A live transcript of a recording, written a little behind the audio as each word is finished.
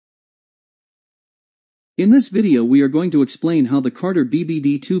In this video we are going to explain how the Carter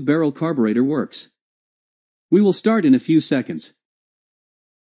BBD 2-barrel carburetor works. We will start in a few seconds.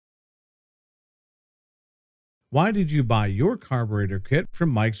 Why did you buy your carburetor kit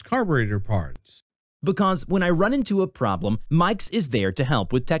from Mike's Carburetor Parts? Because when I run into a problem, Mike's is there to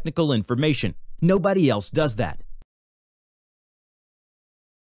help with technical information. Nobody else does that.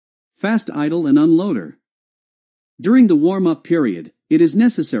 Fast idle and unloader. During the warm-up period, it is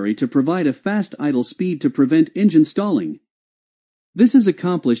necessary to provide a fast idle speed to prevent engine stalling. This is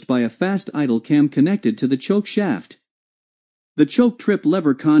accomplished by a fast idle cam connected to the choke shaft. The choke trip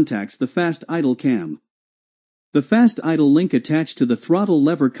lever contacts the fast idle cam. The fast idle link attached to the throttle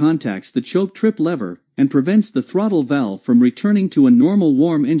lever contacts the choke trip lever and prevents the throttle valve from returning to a normal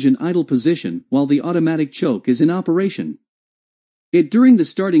warm engine idle position while the automatic choke is in operation. During the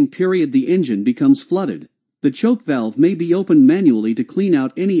starting period the engine becomes flooded. The choke valve may be opened manually to clean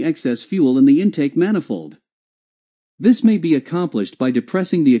out any excess fuel in the intake manifold. This may be accomplished by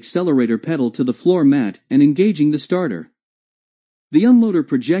depressing the accelerator pedal to the floor mat and engaging the starter. The unloader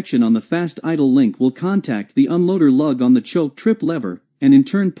projection on the fast idle link will contact the unloader lug on the choke trip lever and in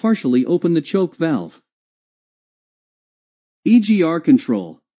turn partially open the choke valve. EGR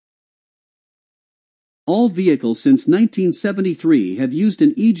control. All vehicles since 1973 have used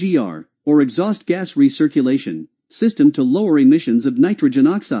an EGR, or exhaust gas recirculation, system to lower emissions of nitrogen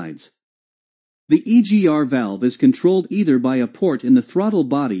oxides. The EGR valve is controlled either by a port in the throttle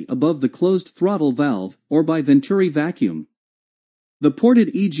body above the closed throttle valve or by venturi vacuum. The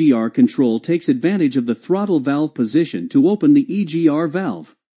ported EGR control takes advantage of the throttle valve position to open the EGR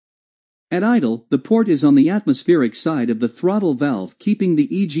valve. At idle, the port is on the atmospheric side of the throttle valve, keeping the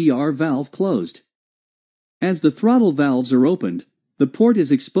EGR valve closed. As the throttle valves are opened, the port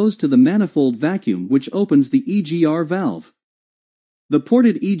is exposed to the manifold vacuum which opens the EGR valve. The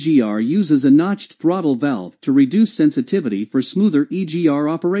ported EGR uses a notched throttle valve to reduce sensitivity for smoother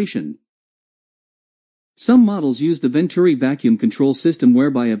EGR operation. Some models use the venturi vacuum control system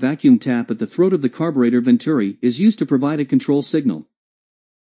whereby a vacuum tap at the throat of the carburetor venturi is used to provide a control signal.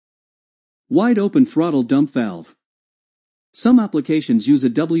 Wide open throttle dump valve. Some applications use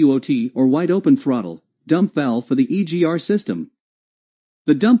a WOT or wide open throttle dump valve for the EGR system.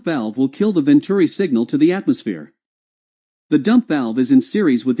 The dump valve will kill the venturi signal to the atmosphere. The dump valve is in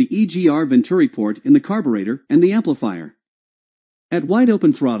series with the EGR venturi port in the carburetor and the amplifier. At wide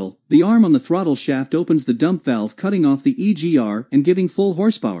open throttle, the arm on the throttle shaft opens the dump valve, cutting off the EGR and giving full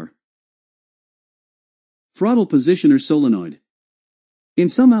horsepower. Throttle positioner solenoid. In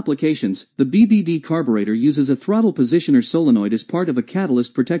some applications, the BBD carburetor uses a throttle positioner solenoid as part of a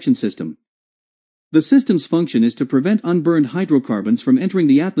catalyst protection system. The system's function is to prevent unburned hydrocarbons from entering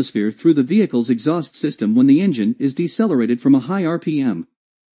the atmosphere through the vehicle's exhaust system when the engine is decelerated from a high RPM.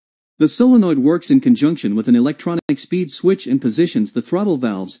 The solenoid works in conjunction with an electronic speed switch and positions the throttle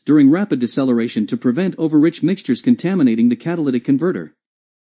valves during rapid deceleration to prevent overrich mixtures contaminating the catalytic converter.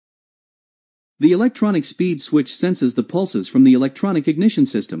 The electronic speed switch senses the pulses from the electronic ignition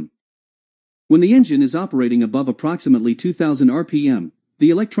system. When the engine is operating above approximately 2000 RPM, the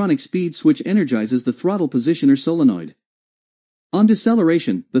electronic speed switch energizes the throttle positioner solenoid. On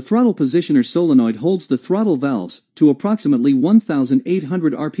deceleration, the throttle positioner solenoid holds the throttle valves to approximately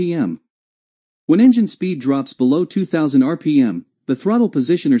 1800 RPM. When engine speed drops below 2000 RPM, the throttle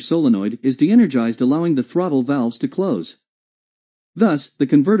positioner solenoid is de-energized, allowing the throttle valves to close. Thus, the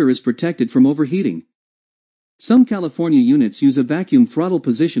converter is protected from overheating. Some California units use a vacuum throttle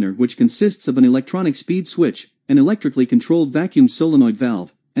positioner which consists of an electronic speed switch, an electrically controlled vacuum solenoid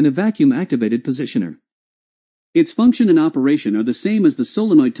valve, and a vacuum-activated positioner. Its function and operation are the same as the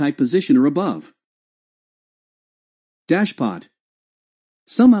solenoid-type positioner above. Dashpot.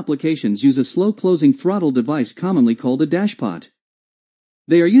 Some applications use a slow-closing throttle device commonly called a dashpot.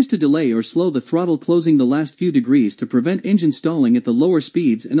 They are used to delay or slow the throttle closing the last few degrees to prevent engine stalling at the lower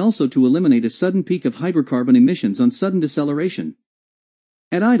speeds and also to eliminate a sudden peak of hydrocarbon emissions on sudden deceleration.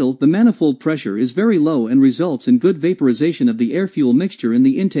 At idle, the manifold pressure is very low and results in good vaporization of the air-fuel mixture in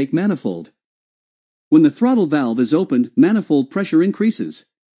the intake manifold. When the throttle valve is opened, manifold pressure increases.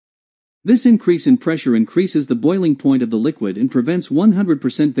 This increase in pressure increases the boiling point of the liquid and prevents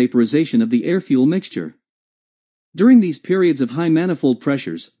 100% vaporization of the air-fuel mixture. During these periods of high manifold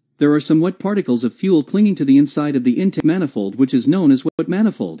pressures, there are some wet particles of fuel clinging to the inside of the intake manifold, which is known as wet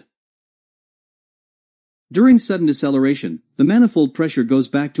manifold. During sudden deceleration, the manifold pressure goes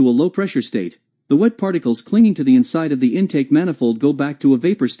back to a low pressure state. The wet particles clinging to the inside of the intake manifold go back to a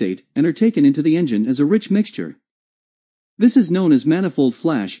vapor state and are taken into the engine as a rich mixture. This is known as manifold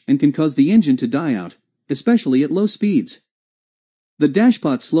flash and can cause the engine to die out, especially at low speeds. The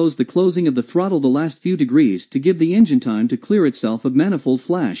dashpot slows the closing of the throttle the last few degrees to give the engine time to clear itself of manifold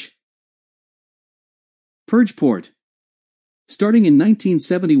flash. Purge port. Starting in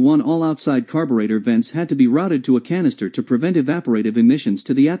 1971, all outside carburetor vents had to be routed to a canister to prevent evaporative emissions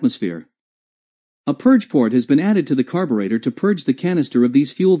to the atmosphere. A purge port has been added to the carburetor to purge the canister of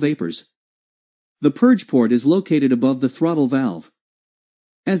these fuel vapors. The purge port is located above the throttle valve.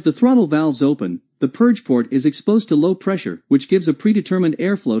 As the throttle valves open, the purge port is exposed to low pressure, which gives a predetermined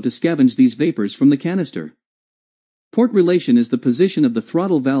airflow to scavenge these vapors from the canister. Port relation is the position of the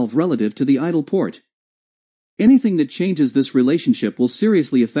throttle valve relative to the idle port. Anything that changes this relationship will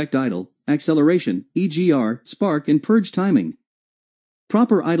seriously affect idle, acceleration, EGR, spark and purge timing.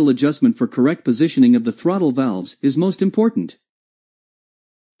 Proper idle adjustment for correct positioning of the throttle valves is most important.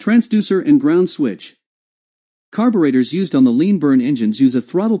 Transducer and ground switch. Carburetors used on the lean burn engines use a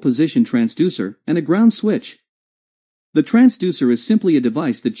throttle position transducer and a ground switch. The transducer is simply a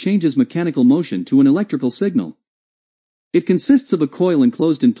device that changes mechanical motion to an electrical signal. It consists of a coil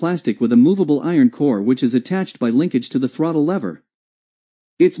enclosed in plastic with a movable iron core which is attached by linkage to the throttle lever.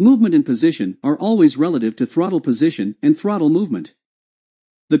 Its movement and position are always relative to throttle position and throttle movement.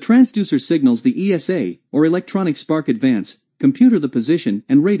 The transducer signals the ESA, or electronic spark advance, computer the position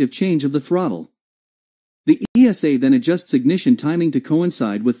and rate of change of the throttle. The ESA then adjusts ignition timing to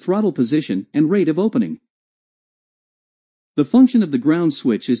coincide with throttle position and rate of opening. The function of the ground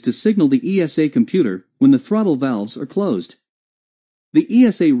switch is to signal the ESA computer when the throttle valves are closed. The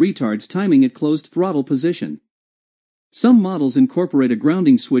ESA retards timing at closed throttle position. Some models incorporate a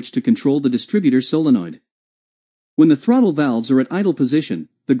grounding switch to control the distributor solenoid. When the throttle valves are at idle position,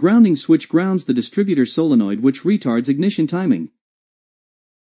 the grounding switch grounds the distributor solenoid, which retards ignition timing.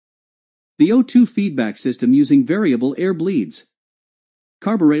 The O2 feedback system using variable air bleeds.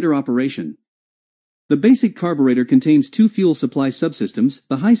 Carburetor operation. The basic carburetor contains two fuel supply subsystems,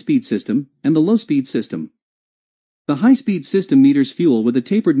 the high-speed system and the low-speed system. The high-speed system meters fuel with a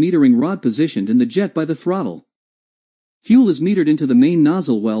tapered metering rod positioned in the jet by the throttle. Fuel is metered into the main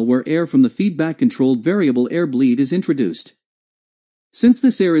nozzle well where air from the feedback-controlled variable air bleed is introduced. Since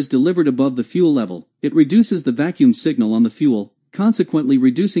this air is delivered above the fuel level, it reduces the vacuum signal on the fuel, consequently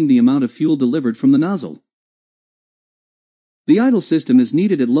reducing the amount of fuel delivered from the nozzle. The idle system is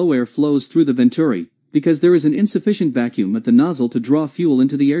needed at low air flows through the venturi, because there is an insufficient vacuum at the nozzle to draw fuel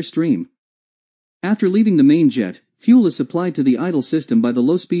into the airstream. After leaving the main jet, fuel is supplied to the idle system by the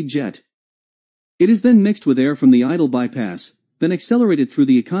low-speed jet. It is then mixed with air from the idle bypass, then accelerated through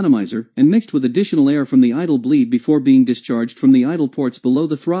the economizer and mixed with additional air from the idle bleed before being discharged from the idle ports below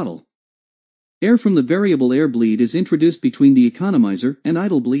the throttle. Air from the variable air bleed is introduced between the economizer and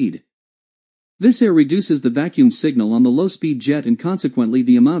idle bleed. This air reduces the vacuum signal on the low-speed jet and consequently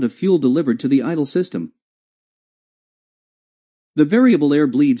the amount of fuel delivered to the idle system. The variable air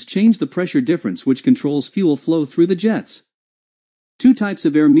bleeds change the pressure difference which controls fuel flow through the jets. Two types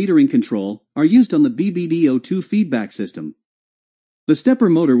of air metering control are used on the BBD O2 feedback system. The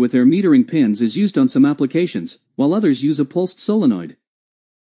stepper motor with air metering pins is used on some applications, while others use a pulsed solenoid.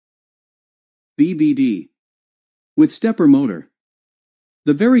 BBD. With stepper motor.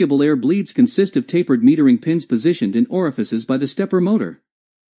 The variable air bleeds consist of tapered metering pins positioned in orifices by the stepper motor.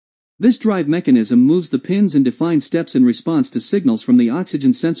 This drive mechanism moves the pins and defines steps in response to signals from the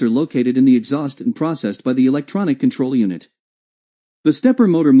oxygen sensor located in the exhaust and processed by the electronic control unit. The stepper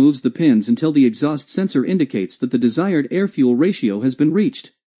motor moves the pins until the exhaust sensor indicates that the desired air-fuel ratio has been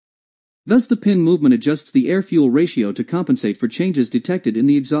reached. Thus the pin movement adjusts the air-fuel ratio to compensate for changes detected in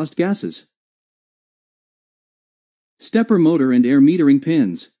the exhaust gases. Stepper motor and air metering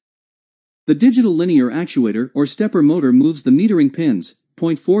pins. The digital linear actuator or stepper motor moves the metering pins,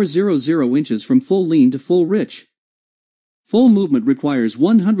 0.400 inches from full lean to full rich. Full movement requires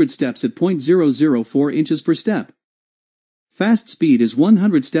 100 steps at 0.004 inches per step. Fast speed is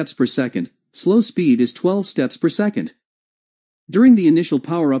 100 steps per second, slow speed is 12 steps per second. During the initial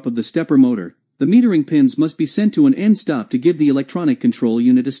power-up of the stepper motor, the metering pins must be sent to an end stop to give the electronic control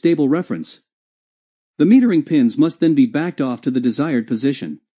unit a stable reference. The metering pins must then be backed off to the desired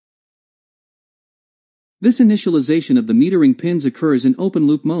position. This initialization of the metering pins occurs in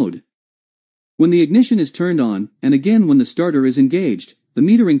open-loop mode. When the ignition is turned on, and again when the starter is engaged, the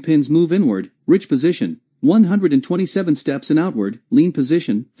metering pins move inward, rich position, 127 steps and outward, lean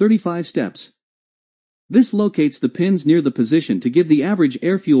position, 35 steps. This locates the pins near the position to give the average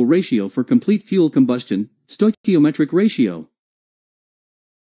air-fuel ratio for complete fuel combustion, stoichiometric ratio.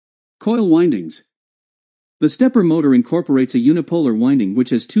 Coil windings. The stepper motor incorporates a unipolar winding which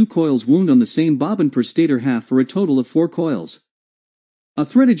has two coils wound on the same bobbin per stator half for a total of 4 coils. A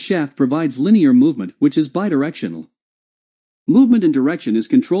threaded shaft provides linear movement which is bidirectional. Movement and direction is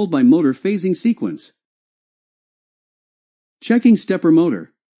controlled by motor phasing sequence. Checking stepper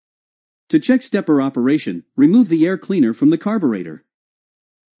motor. To check stepper operation, remove the air cleaner from the carburetor.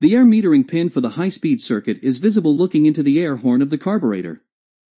 The air metering pin for the high-speed circuit is visible looking into the air horn of the carburetor.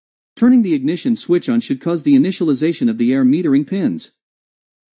 Turning the ignition switch on should cause the initialization of the air metering pins.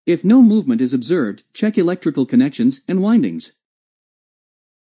 If no movement is observed, check electrical connections and windings.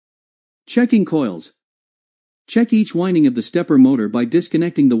 Checking coils. Check each winding of the stepper motor by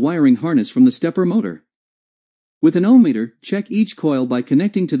disconnecting the wiring harness from the stepper motor. With an ohmmeter, check each coil by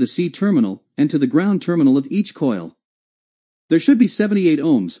connecting to the C terminal and to the ground terminal of each coil. There should be 78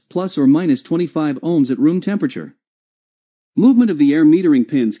 ohms, plus or minus 25 ohms at room temperature. Movement of the air metering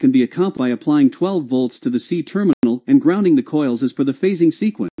pins can be accomplished by applying 12 volts to the C terminal and grounding the coils as per the phasing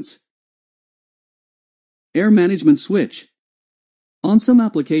sequence. Air management switch. On some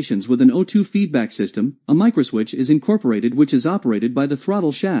applications with an O2 feedback system, a microswitch is incorporated which is operated by the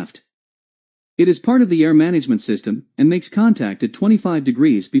throttle shaft. It is part of the air management system and makes contact at 25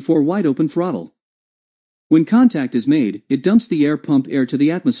 degrees before wide open throttle. When contact is made, it dumps the air pump air to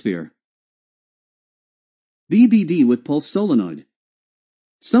the atmosphere. BBD with pulse solenoid.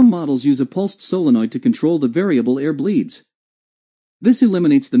 Some models use a pulsed solenoid to control the variable air bleeds. This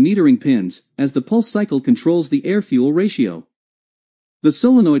eliminates the metering pins, as the pulse cycle controls the air-fuel ratio. The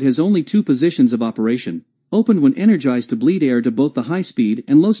solenoid has only two positions of operation, opened when energized to bleed air to both the high-speed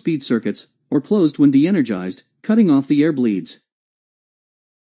and low-speed circuits, or closed when de-energized, cutting off the air bleeds.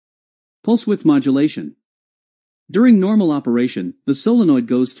 Pulse width modulation. During normal operation, the solenoid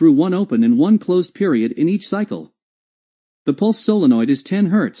goes through one open and one closed period in each cycle. The pulse solenoid is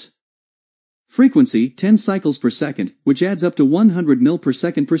 10 Hz. Frequency 10 cycles per second, which adds up to 100 mil per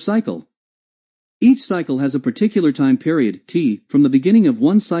second per cycle. Each cycle has a particular time period, T, from the beginning of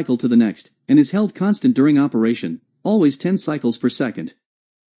one cycle to the next, and is held constant during operation, always 10 cycles per second.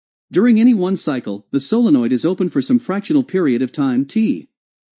 During any one cycle, the solenoid is open for some fractional period of time, T.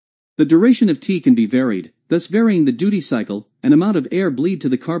 The duration of T can be varied, thus varying the duty cycle and amount of air bleed to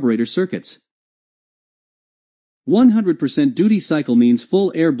the carburetor circuits. 100% duty cycle means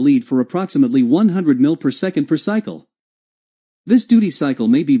full air bleed for approximately 100 mil per second per cycle. This duty cycle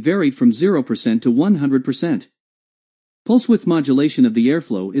may be varied from 0% to 100%. Pulse width modulation of the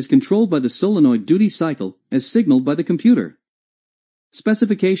airflow is controlled by the solenoid duty cycle, as signaled by the computer.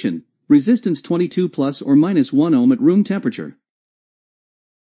 Specification: resistance 22 plus or minus 1 ohm at room temperature.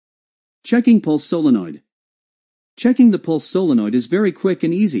 Checking pulse solenoid. Checking the pulse solenoid is very quick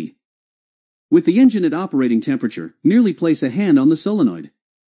and easy. With the engine at operating temperature, merely place a hand on the solenoid.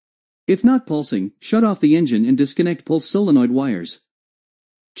 If not pulsing, shut off the engine and disconnect pulse solenoid wires.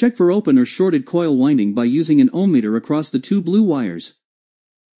 Check for open or shorted coil winding by using an ohmmeter across the two blue wires.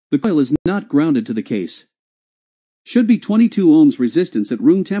 The coil is not grounded to the case. Should be 22 ohms resistance at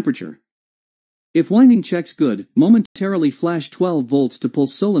room temperature. If winding checks good, momentarily flash 12 volts to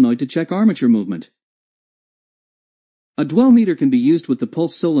pulse solenoid to check armature movement. A dwell meter can be used with the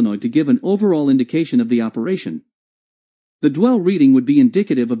pulse solenoid to give an overall indication of the operation. The dwell reading would be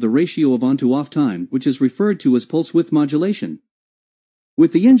indicative of the ratio of on-to-off time, which is referred to as pulse width modulation.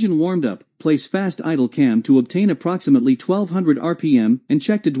 With the engine warmed up, place fast idle cam to obtain approximately 1200 RPM and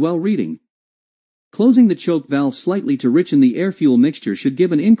check the dwell reading. Closing the choke valve slightly to richen the air-fuel mixture should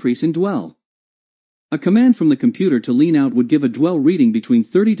give an increase in dwell. A command from the computer to lean out would give a dwell reading between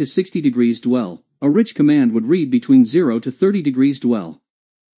 30 to 60 degrees dwell. A rich command would read between 0 to 30 degrees dwell.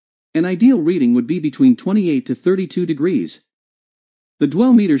 An ideal reading would be between 28 to 32 degrees. The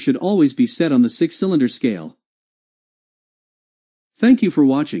dwell meter should always be set on the 6-cylinder scale. Thank you for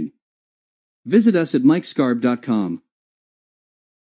watching. Visit us at mikescarb.com.